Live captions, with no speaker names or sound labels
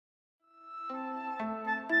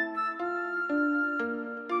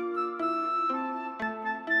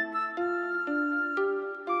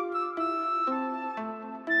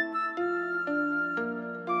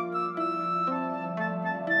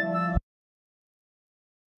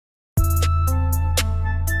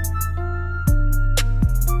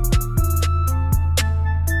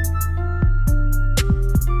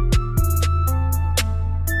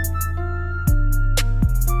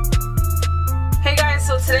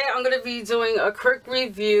I'm going to be doing a quick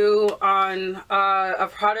review on a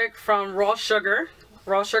product from Raw Sugar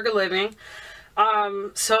Living.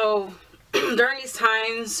 So during these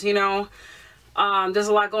times, you know, there's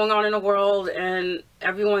a lot going on in the world and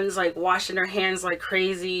everyone's like washing their hands like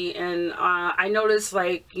crazy. And I noticed,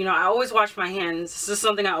 like, you know, I always wash my hands. This is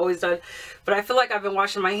something I always done, but I feel like I've been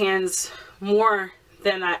washing my hands more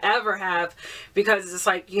than I ever have, because it's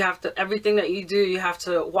like you have to, everything that you do, you have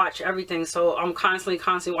to watch everything. So I'm constantly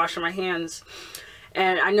washing my hands.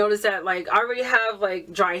 And I noticed that, like, I already have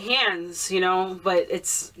like dry hands, you know, but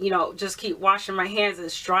it's, you know, just keep washing my hands.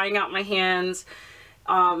 It's drying out my hands.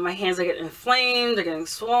 My hands are getting inflamed, they're getting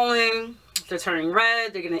swollen, they're turning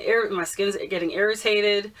red, they're getting my skin's getting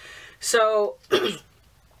irritated. So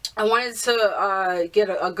I wanted to get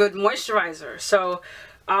a good moisturizer. So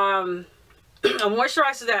a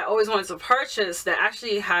moisturizer that I always wanted to purchase that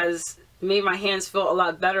actually has made my hands feel a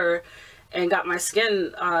lot better and got my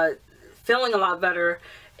skin feeling a lot better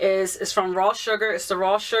is from Raw Sugar. It's the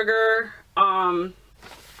Raw Sugar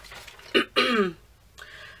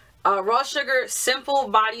Raw Sugar Simple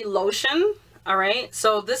Body Lotion. Alright,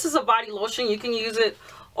 so this is a body lotion. You can use it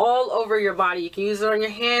all over your body. You can use it on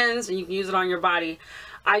your hands and you can use it on your body.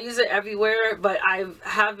 I use it everywhere, but I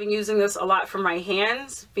have been using this a lot for my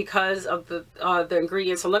hands because of the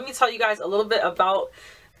ingredients. So let me tell you guys a little bit about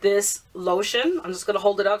this lotion. I'm just going to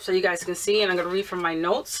hold it up so you guys can see, and I'm going to read from my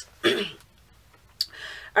notes.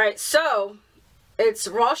 Alright, so it's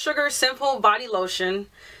Raw Sugar Simple Body Lotion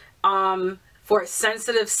for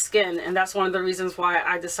sensitive skin, and that's one of the reasons why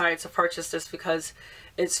I decided to purchase this, because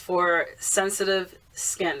it's for sensitive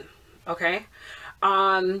skin. Okay,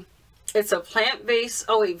 it's a plant-based,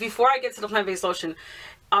 oh wait, before I get to the plant-based lotion,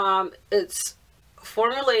 it's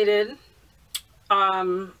formulated,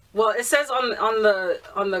 well, it says on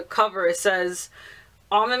the cover, it says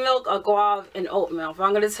almond milk, agave, and oatmeal. But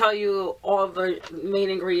I'm going to tell you all the main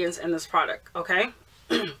ingredients in this product. Okay,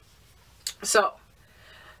 so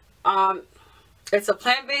it's a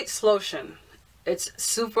plant-based lotion. It's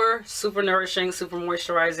super nourishing, super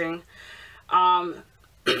moisturizing.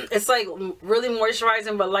 It's like really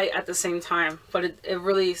moisturizing but light at the same time, but it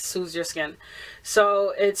really soothes your skin.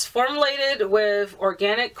 So it's formulated with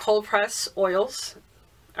organic cold press oils,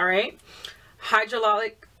 all right,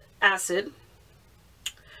 hyaluronic acid,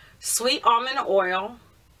 sweet almond oil,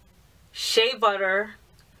 shea butter,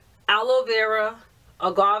 aloe vera,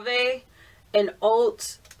 agave, and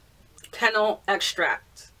oat kernel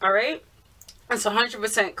extract. All right, it's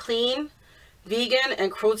 100% clean, vegan,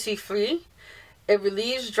 and cruelty free. It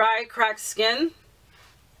relieves dry, cracked skin,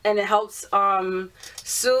 and it helps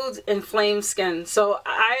soothe inflamed skin. So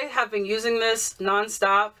I have been using this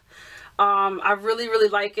non-stop. I really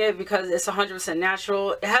like it because it's 100%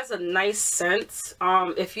 natural. It has a nice scent.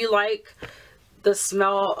 If you like the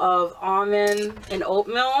smell of almond and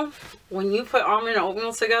oatmeal, when you put almond and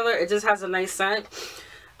oatmeal together, it just has a nice scent.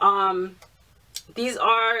 These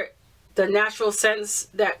are the natural scents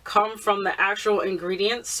that come from the actual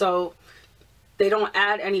ingredients, so they don't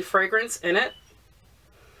add any fragrance in it.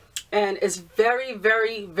 And it's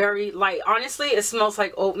very light. Honestly, it smells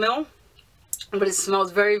like oatmeal, but it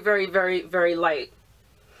smells very light. It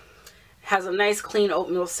has a nice clean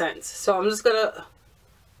oatmeal scent. So I'm just gonna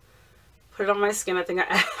put it on my skin. I think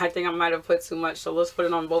I might have put too much, so let's put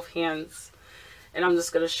it on both hands. And I'm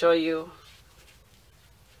just gonna show you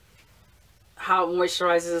how it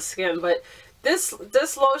moisturizes the skin. But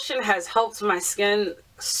this lotion has helped my skin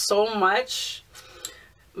so much.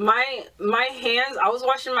 My hands, I was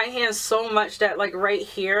washing my hands so much that, like, right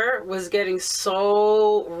here was getting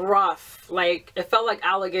so rough. Like, it felt like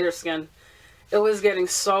alligator skin. It was getting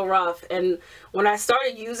so rough. And when I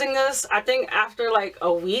started using this, I think after like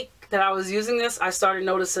a week that I was using this, I started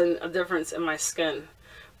noticing a difference in my skin.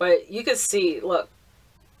 But you can see, look,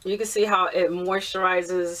 you can see how it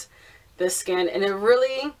moisturizes the skin, and it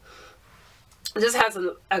really just has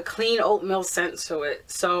a clean oatmeal scent to it.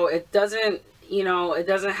 So it doesn't, you know, it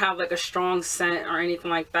doesn't have like a strong scent or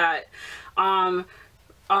anything like that. Raw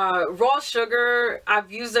Sugar, I've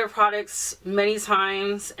used their products many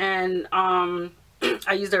times, and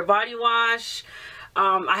I use their body wash.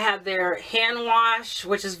 I have their hand wash,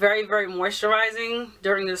 which is very moisturizing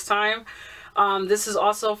during this time. This is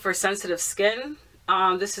also for sensitive skin.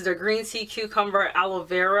 This is their green tea, cucumber, aloe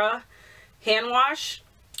vera hand wash.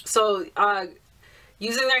 So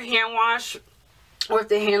using their hand wash with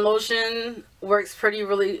the hand lotion works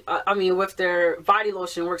I mean, with their body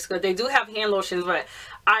lotion works good. They do have hand lotions, but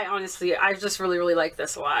I just really like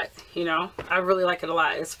this a lot. You know, I really like it a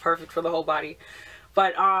lot. It's perfect for the whole body.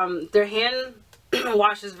 But their hand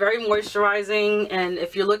wash is very moisturizing, and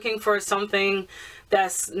if you're looking for something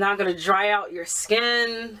that's not going to dry out your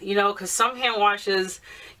skin, you know, because some hand washes,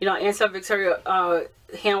 you know, antibacterial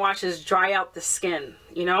hand washes dry out the skin,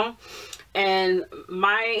 you know. And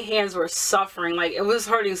my hands were suffering, like it was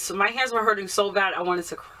hurting. So my hands were hurting so bad I wanted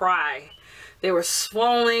to cry. They were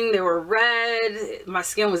swollen, they were red, my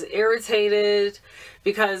skin was irritated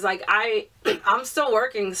because like I'm still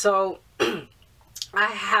working, so I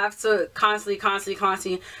have to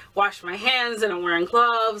constantly wash my hands, and I'm wearing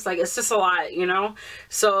gloves. Like, it's just a lot, you know.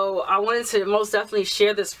 So I wanted to most definitely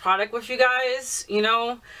share this product with you guys, you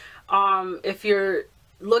know. If you're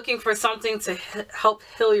looking for something to help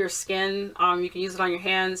heal your skin, you can use it on your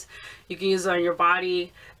hands, you can use it on your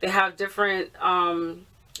body. They have different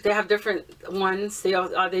ones.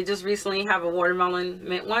 They just recently have a watermelon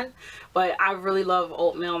mint one, but I really love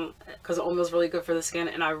oatmeal because oatmeal is really good for the skin,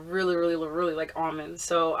 and I really like almond.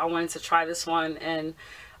 So I wanted to try this one, and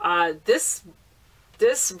this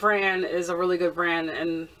brand is a really good brand,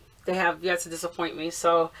 and they have yet to disappoint me.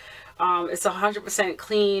 So it's 100%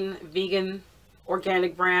 clean, vegan,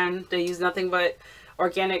 organic brand. They use nothing but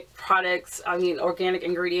organic products, I mean organic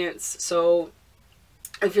ingredients. So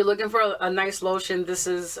if you're looking for a nice lotion, this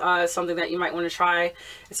is something that you might want to try.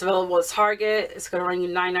 It's available at Target. It's going to run you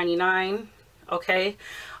 $9.99. Okay.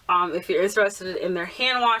 If you're interested in their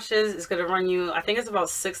hand washes, it's going to run you, I think it's about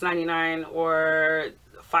 $6.99 or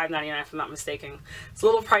 $5.99 if I'm not mistaken. It's a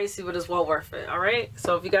little pricey, but it's well worth it. All right.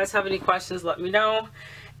 So if you guys have any questions, let me know,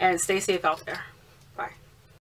 and stay safe out there.